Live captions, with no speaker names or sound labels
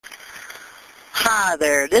Hi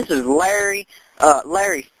there, this is Larry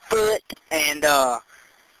Foot, and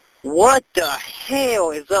what the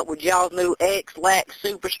hell is up with y'all's new X-Lax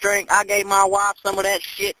Super Strength? I gave my wife some of that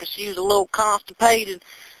shit because she was a little constipated,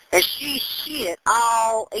 and she shit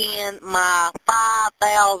all in my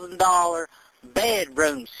 $5,000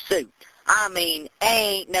 bedroom suit. I mean,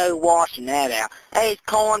 ain't no washing that out. There's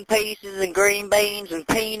corn pieces and green beans and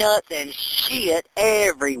peanuts and shit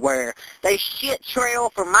everywhere. They shit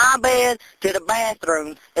trail from my bed to the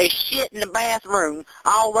bathroom. They shit in the bathroom,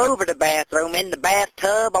 all over the bathroom, in the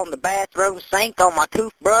bathtub, on the bathroom sink, on my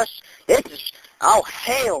toothbrush. This is, oh,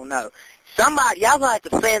 hell no. Y'all have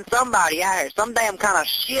to send somebody out here, some damn kind of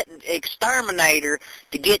shit exterminator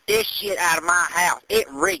to get this shit out of my house. It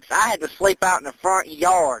reeks. I had to sleep out in the front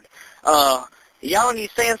yard. Y'all need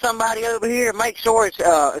to send somebody over here to make sure it's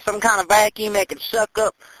some kind of vacuum that can suck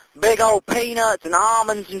up big old peanuts and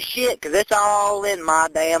almonds and shit, 'cause it's all in my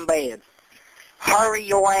damn bed. Hurry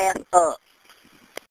your ass up.